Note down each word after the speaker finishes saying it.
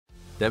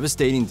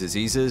Devastating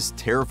diseases,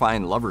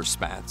 terrifying lover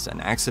spats,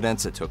 and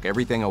accidents that took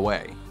everything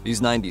away.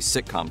 These 90s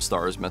sitcom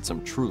stars met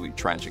some truly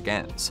tragic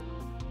ends.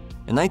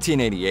 In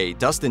 1988,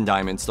 Dustin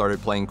Diamond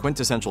started playing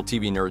quintessential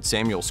TV nerd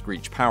Samuel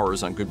Screech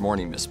Powers on Good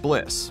Morning Miss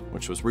Bliss,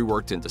 which was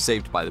reworked into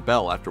Saved by the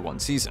Bell after one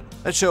season.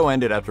 That show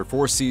ended after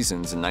 4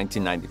 seasons in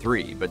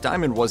 1993, but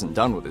Diamond wasn't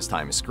done with his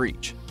time as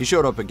Screech. He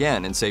showed up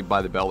again in Saved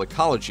by the Bell: The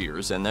College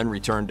Years, and then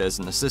returned as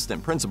an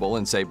assistant principal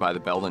in Saved by the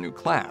Bell: The New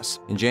Class.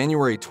 In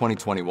January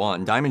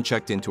 2021, Diamond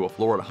checked into a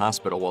Florida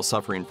hospital while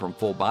suffering from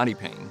full body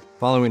pain.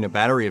 Following a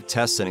battery of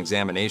tests and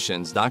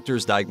examinations,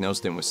 doctors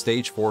diagnosed him with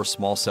stage 4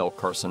 small cell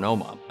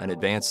carcinoma, an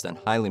advanced and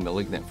highly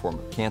malignant form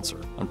of cancer.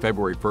 On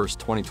February 1,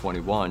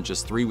 2021,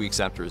 just 3 weeks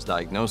after his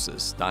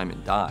diagnosis,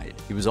 Diamond died.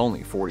 He was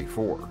only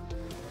 44.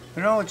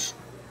 You know, it's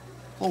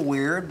a little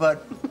weird,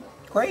 but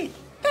great.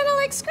 Kinda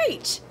like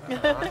Screech.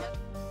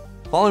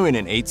 Following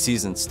an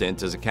 8-season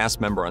stint as a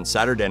cast member on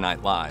Saturday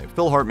Night Live,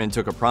 Phil Hartman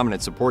took a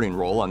prominent supporting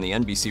role on the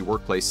NBC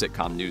workplace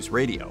sitcom News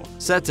Radio.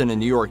 Set in a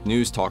New York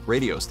news talk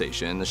radio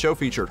station, the show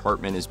featured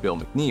Hartman as Bill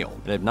McNeil,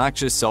 an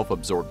obnoxious,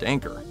 self-absorbed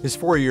anchor. His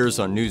 4 years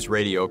on News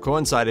Radio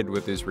coincided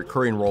with his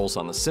recurring roles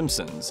on The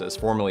Simpsons as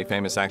formerly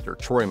famous actor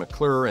Troy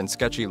McClure and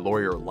sketchy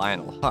lawyer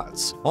Lionel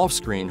Hutz.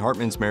 Off-screen,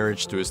 Hartman's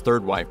marriage to his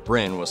third wife,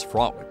 Bryn, was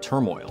fraught with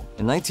turmoil.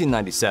 In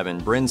 1997,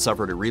 Bryn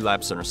suffered a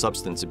relapse in her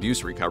substance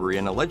abuse recovery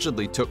and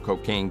allegedly took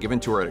cocaine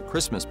given to her at a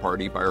Christmas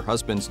party by her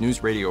husband's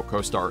News Radio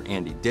co-star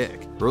Andy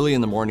Dick. Early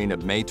in the morning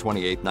of May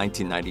 28,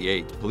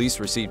 1998, police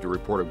received a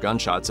report of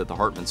gunshots at the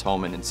Hartman's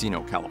home in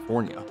Encino,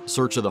 California. A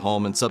search of the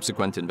home and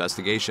subsequent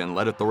investigation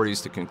led authorities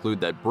to conclude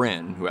that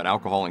Bryn, who had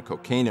alcohol and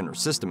cocaine in her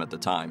system at the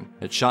time,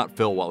 had shot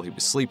Phil while he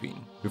was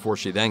sleeping, before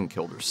she then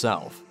killed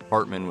herself.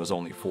 Hartman was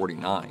only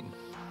 49.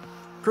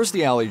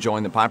 Kirstie Alley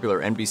joined the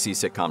popular NBC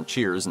sitcom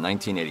Cheers in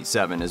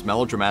 1987 as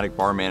melodramatic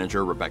bar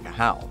manager Rebecca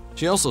Howe.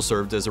 She also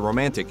served as a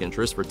romantic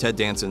interest for Ted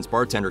Danson's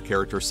bartender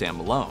character Sam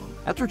Malone.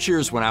 After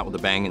Cheers went out with a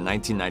bang in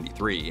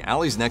 1993,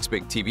 Alley's next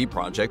big TV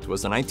project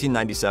was the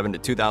 1997 to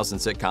 2000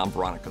 sitcom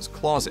Veronica's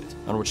Closet,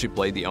 on which she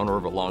played the owner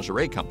of a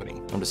lingerie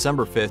company. On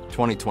December 5,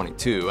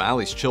 2022,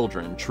 Alley's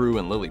children, True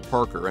and Lily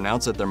Parker,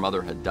 announced that their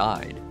mother had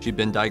died. She'd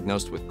been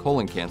diagnosed with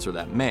colon cancer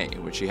that May,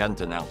 which she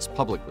hadn't announced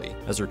publicly.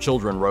 As her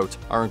children wrote,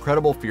 "Our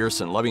incredible, fierce,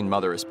 and loving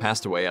mother has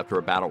passed away after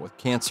a battle with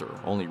cancer,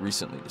 only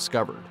recently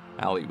discovered."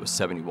 Alley was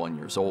 71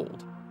 years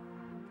old.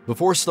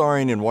 Before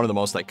starring in one of the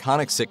most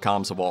iconic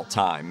sitcoms of all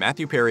time,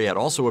 Matthew Perry had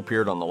also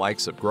appeared on the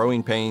likes of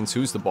Growing Pains,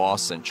 Who's the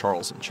Boss, and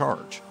Charles in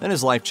Charge. Then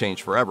his life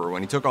changed forever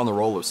when he took on the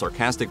role of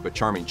sarcastic but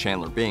charming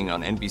Chandler Bing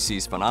on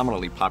NBC's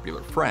phenomenally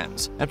popular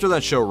Friends. After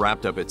that show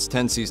wrapped up its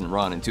 10-season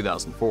run in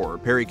 2004,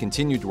 Perry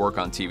continued to work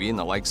on TV in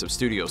the likes of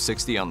Studio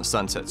 60 on the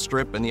Sunset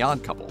Strip and The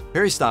Odd Couple.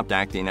 Perry stopped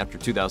acting after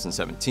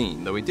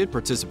 2017, though he did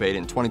participate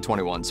in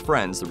 2021's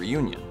Friends: The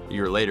Reunion. A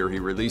year later, he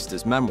released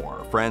his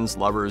memoir, Friends,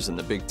 Lovers, and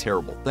the Big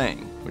Terrible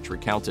Thing, which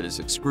recounted his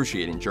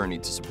excruciating journey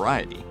to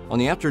sobriety. On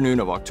the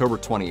afternoon of October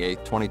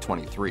 28,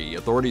 2023,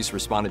 authorities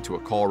responded to a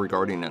call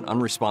regarding an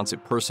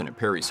unresponsive person at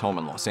Perry's home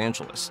in Los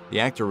Angeles. The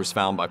actor was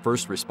found by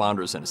first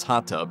responders in his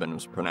hot tub and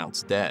was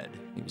pronounced dead.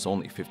 He was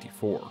only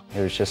 54.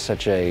 It was just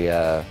such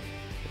a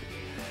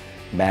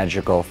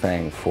magical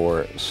thing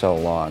for so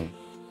long.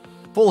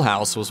 Full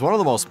House was one of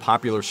the most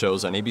popular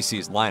shows on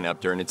ABC's lineup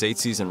during its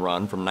 8-season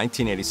run from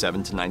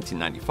 1987 to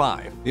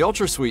 1995. The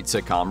ultra-sweet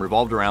sitcom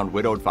revolved around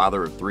widowed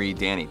father of 3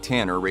 Danny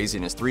Tanner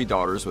raising his 3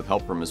 daughters with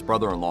help from his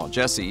brother-in-law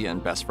Jesse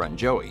and best friend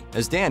Joey.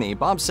 As Danny,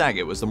 Bob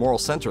Saget was the moral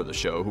center of the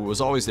show, who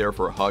was always there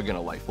for a hug and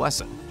a life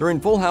lesson.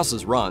 During Full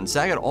House's run,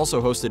 Saget also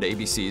hosted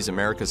ABC's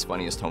America's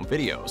Funniest Home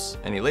Videos,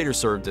 and he later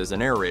served as a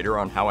narrator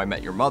on How I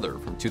Met Your Mother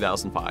from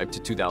 2005 to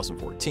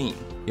 2014.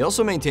 He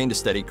also maintained a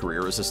steady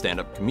career as a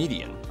stand-up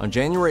comedian. On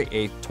January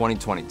 8,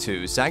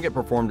 2022, Saget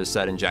performed a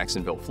set in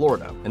Jacksonville,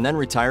 Florida, and then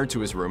retired to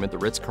his room at the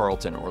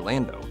Ritz-Carlton,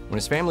 Orlando. When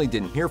his family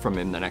didn't hear from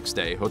him the next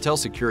day, hotel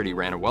security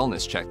ran a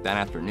wellness check that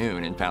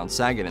afternoon and found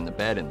Saget in the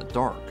bed in the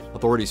dark.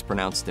 Authorities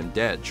pronounced him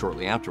dead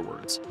shortly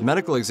afterwards. The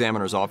medical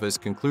examiner's office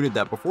concluded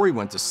that before he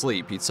went to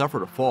sleep, he'd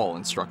suffered a fall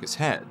and struck his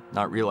head,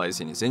 not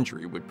realizing his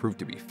injury would prove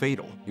to be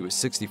fatal. He was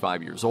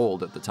 65 years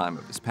old at the time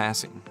of his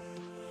passing.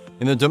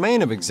 In the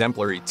domain of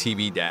exemplary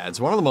TV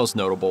dads, one of the most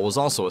notable was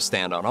also a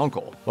standout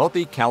uncle,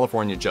 wealthy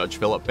California judge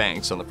Philip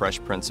Banks on The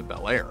Fresh Prince of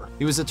Bel-Air.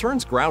 He was at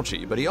turns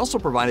grouchy, but he also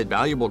provided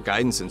valuable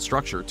guidance and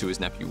structure to his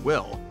nephew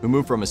Will, who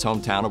moved from his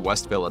hometown of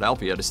West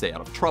Philadelphia to stay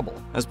out of trouble.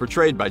 As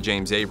portrayed by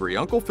James Avery,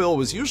 Uncle Phil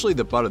was usually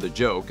the butt of the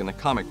joke and the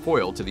comic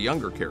foil to the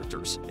younger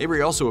characters.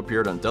 Avery also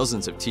appeared on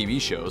dozens of TV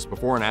shows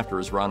before and after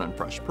his run on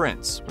Fresh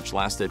Prince, which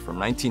lasted from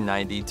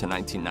 1990 to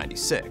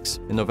 1996.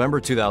 In November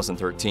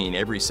 2013,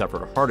 Avery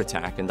suffered a heart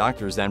attack and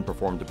doctors then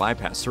performed a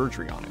bypass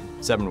surgery on him.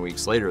 7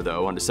 weeks later,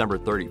 though, on December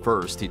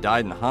 31st, he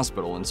died in a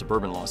hospital in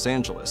suburban Los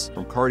Angeles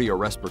from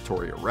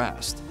cardiorespiratory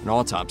arrest. An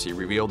autopsy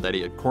revealed that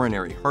he had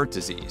coronary heart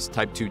disease,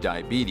 type 2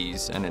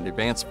 diabetes, and an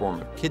advanced form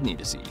of kidney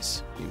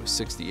disease. He was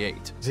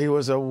 68. He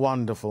was a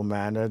wonderful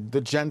man,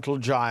 the gentle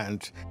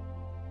giant.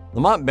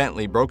 Lamont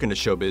Bentley broke into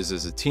showbiz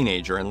as a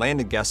teenager and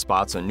landed guest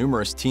spots on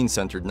numerous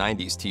teen-centered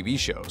 90s TV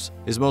shows.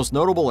 His most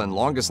notable and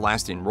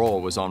longest-lasting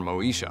role was on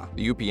Moesha,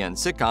 the UPN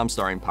sitcom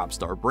starring pop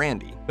star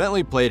Brandy.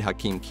 Bentley played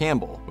Hakeem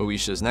Campbell,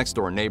 Moesha's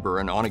next-door neighbor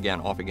and on-again,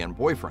 off-again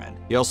boyfriend.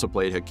 He also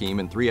played Hakeem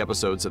in 3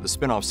 episodes of the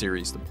spin-off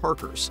series The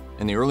Parkers.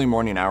 In the early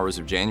morning hours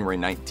of January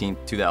 19,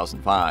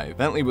 2005,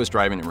 Bentley was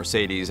driving a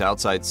Mercedes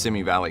outside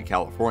Simi Valley,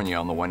 California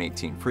on the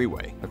 118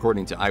 freeway.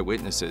 According to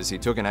eyewitnesses, he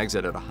took an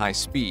exit at a high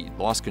speed,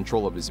 lost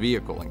control of his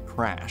vehicle, and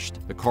crashed.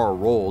 The car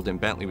rolled and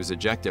Bentley was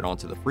ejected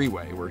onto the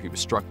freeway where he was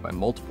struck by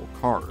multiple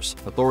cars.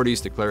 Authorities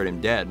declared him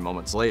dead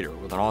moments later,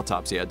 with an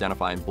autopsy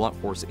identifying blunt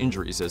force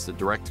injuries as the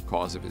direct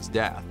cause of his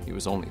death. He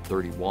was only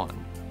 31.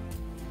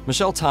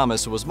 Michelle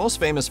Thomas was most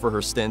famous for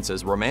her stints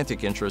as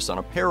romantic interest on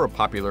a pair of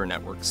popular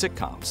network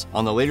sitcoms.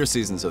 On the later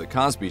seasons of The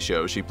Cosby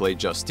Show, she played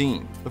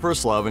Justine, the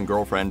first love and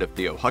girlfriend of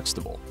Theo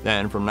Huxtable.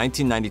 Then, from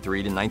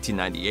 1993 to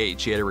 1998,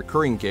 she had a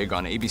recurring gig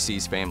on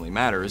ABC's Family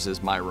Matters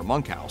as Myra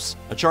Monkhouse,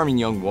 a charming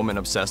young woman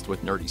obsessed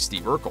with nerdy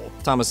Steve Urkel.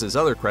 Thomas's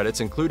other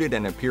credits included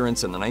an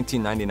appearance in the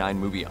 1999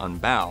 movie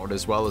Unbowed,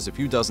 as well as a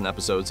few dozen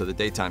episodes of the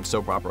daytime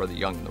soap opera The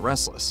Young and the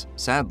Restless.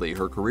 Sadly,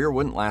 her career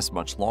wouldn't last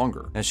much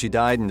longer, as she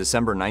died in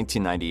December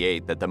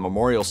 1998 at the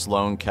Memorial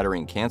Sloan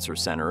Kettering Cancer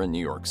Center in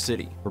New York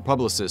City. Her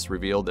publicist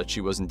revealed that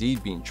she was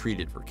indeed being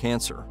treated for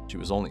cancer. She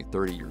was only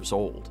 30 years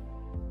old.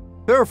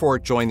 Farrah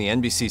Forke joined the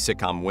NBC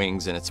sitcom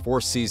Wings in its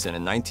 4th season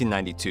in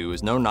 1992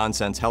 as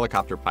no-nonsense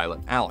helicopter pilot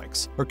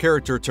Alex. Her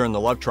character turned the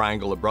love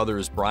triangle of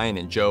brothers Brian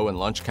and Joe and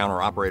lunch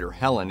counter operator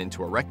Helen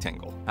into a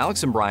rectangle.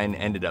 Alex and Brian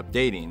ended up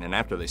dating, and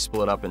after they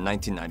split up in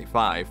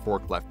 1995,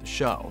 Forke left the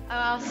show.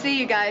 I'll see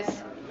you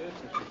guys.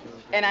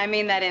 And I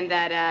mean that in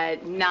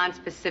that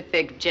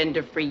non-specific,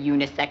 gender-free,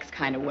 unisex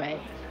kind of way.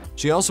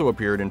 She also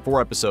appeared in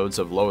 4 episodes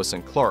of Lois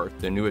and Clark,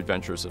 The New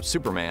Adventures of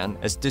Superman,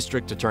 as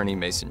District Attorney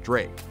Mason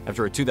Drake.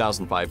 After a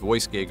 2005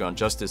 voice gig on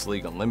Justice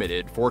League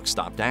Unlimited, Forke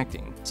stopped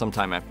acting.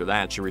 Sometime after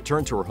that, she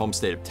returned to her home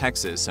state of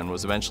Texas and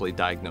was eventually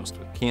diagnosed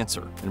with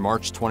cancer. In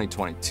March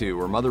 2022,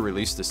 her mother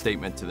released a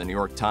statement to the New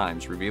York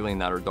Times revealing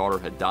that her daughter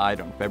had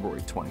died on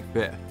February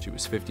 25th. She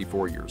was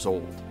 54 years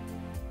old.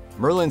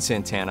 Merlin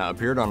Santana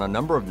appeared on a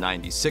number of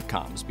 90s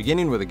sitcoms,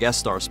 beginning with a guest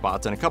star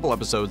spot in a couple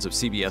episodes of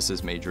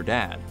CBS's Major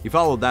Dad. He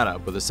followed that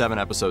up with a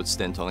 7-episode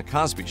stint on The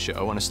Cosby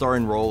Show and a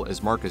starring role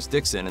as Marcus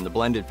Dixon in the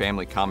blended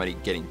family comedy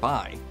Getting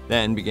By.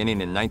 Then,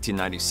 beginning in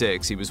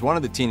 1996, he was one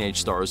of the teenage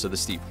stars of The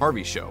Steve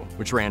Harvey Show,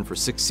 which ran for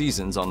 6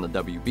 seasons on the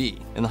WB.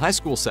 In the high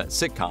school set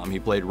sitcom, he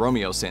played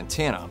Romeo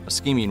Santana, a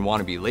scheming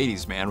wannabe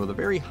ladies' man with a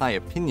very high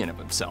opinion of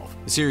himself.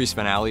 The series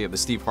finale of The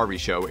Steve Harvey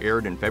Show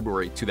aired in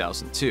February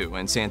 2002,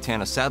 and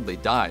Santana sadly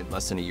died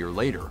less than a year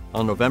later.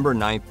 On November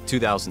 9,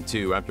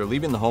 2002, after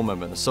leaving the home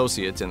of an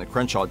associate in the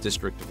Crenshaw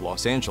district of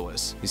Los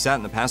Angeles, he sat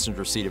in the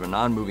passenger seat of a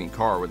non-moving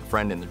car with a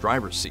friend in the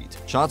driver's seat.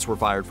 Shots were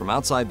fired from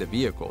outside the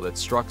vehicle that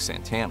struck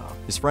Santana.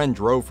 His friend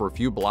drove for a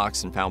few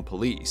blocks and found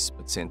police,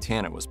 but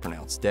Santana was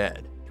pronounced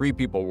dead. 3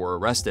 people were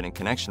arrested in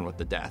connection with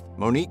the death.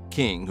 Monique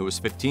King, who was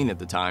 15 at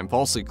the time,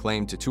 falsely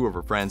claimed to 2 of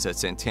her friends that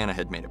Santana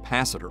had made a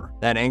pass at her.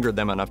 That angered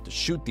them enough to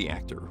shoot the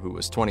actor, who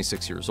was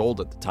 26 years old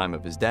at the time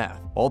of his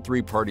death. All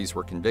 3 parties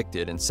were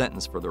convicted and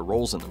sentenced for their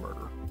roles in the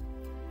murder.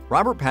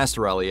 Robert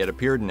Pastorelli had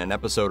appeared in an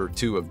episode or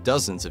 2 of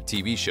dozens of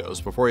TV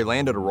shows before he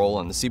landed a role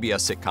on the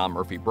CBS sitcom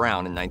Murphy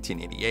Brown in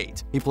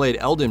 1988. He played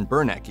Eldon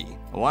Bernecke,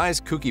 a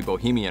wise, kooky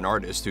bohemian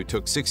artist who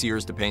took 6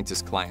 years to paint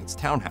his client's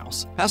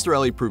townhouse.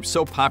 Pastorelli proved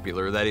so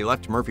popular that he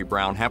left Murphy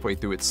Brown halfway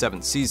through its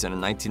 7th season in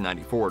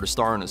 1994 to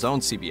star in his own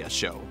CBS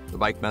show, the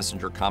bike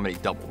messenger comedy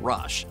Double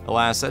Rush.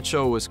 Alas, that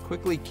show was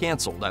quickly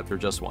canceled after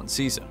just 1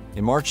 season.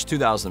 In March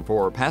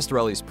 2004,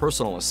 Pastorelli's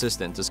personal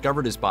assistant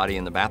discovered his body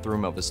in the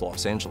bathroom of his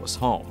Los Angeles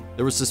home.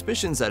 There was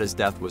suspicions that his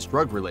death was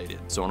drug-related,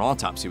 so an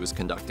autopsy was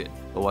conducted.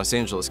 The Los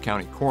Angeles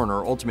County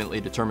coroner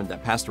ultimately determined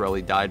that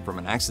Pastorelli died from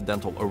an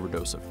accidental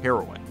overdose of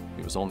heroin.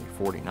 He was only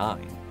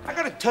 49. I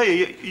gotta tell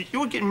you, you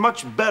were getting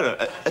much better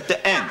at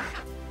the end.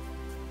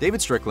 David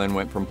Strickland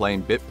went from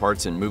playing bit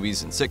parts in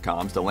movies and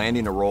sitcoms to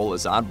landing a role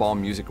as oddball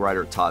music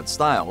writer Todd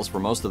Stiles for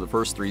most of the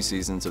first 3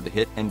 seasons of the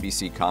hit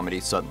NBC comedy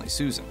Suddenly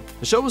Susan.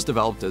 The show was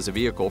developed as a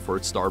vehicle for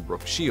its star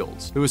Brooke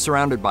Shields, who was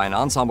surrounded by an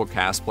ensemble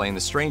cast playing the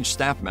strange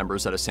staff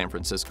members at a San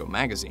Francisco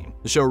magazine.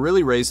 The show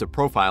really raised the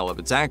profile of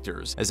its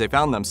actors, as they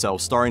found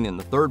themselves starring in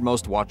the 3rd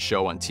most watched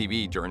show on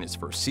TV during its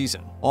 1st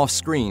season.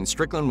 Off-screen,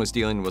 Strickland was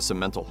dealing with some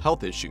mental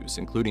health issues,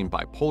 including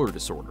bipolar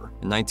disorder.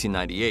 In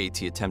 1998,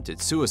 he attempted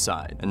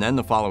suicide, and then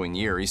the following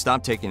year, he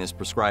stopped taking his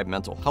prescribed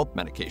mental health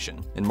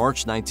medication. In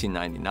March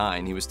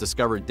 1999, he was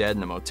discovered dead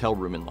in a motel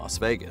room in Las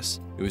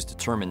Vegas. It was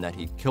determined that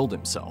he'd killed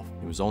himself.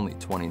 He was only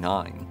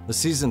 29. The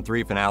season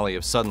 3 finale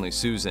of Suddenly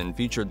Susan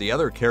featured the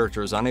other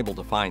characters unable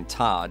to find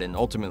Todd and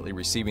ultimately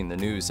receiving the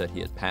news that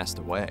he had passed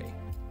away.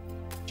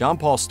 Jon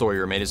Paul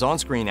Steuer made his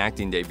on-screen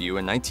acting debut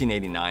in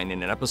 1989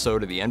 in an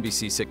episode of the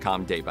NBC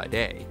sitcom Day by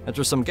Day.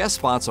 After some guest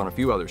spots on a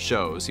few other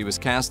shows, he was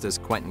cast as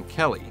Quentin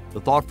Kelly,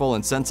 the thoughtful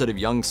and sensitive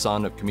young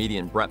son of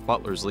comedian Brett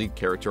Butler's lead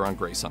character on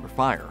Grace Under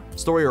Fire.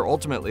 Steuer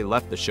ultimately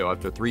left the show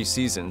after 3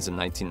 seasons in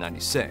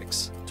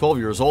 1996. 12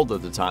 years old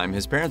at the time,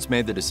 his parents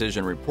made the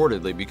decision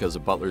reportedly because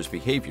of Butler's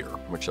behavior,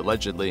 which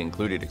allegedly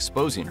included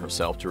exposing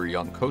herself to her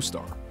young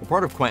co-star. The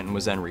part of Quentin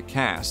was then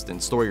recast,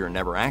 and Steuer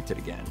never acted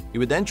again. He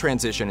would then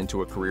transition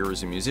into a career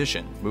as a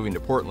musician, moving to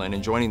Portland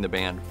and joining the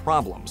band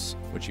Problems,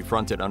 which he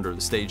fronted under the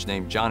stage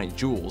name Johnny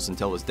Jules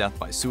until his death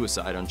by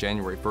suicide on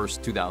January 1,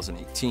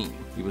 2018.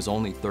 He was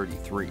only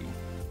 33.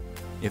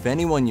 If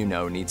anyone you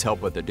know needs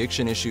help with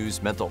addiction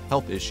issues, mental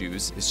health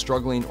issues, is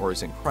struggling, or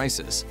is in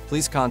crisis,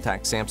 please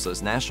contact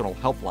SAMHSA's National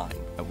Helpline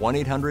at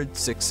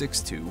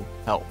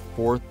 1-800-662-HELP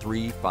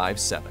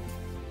 4357.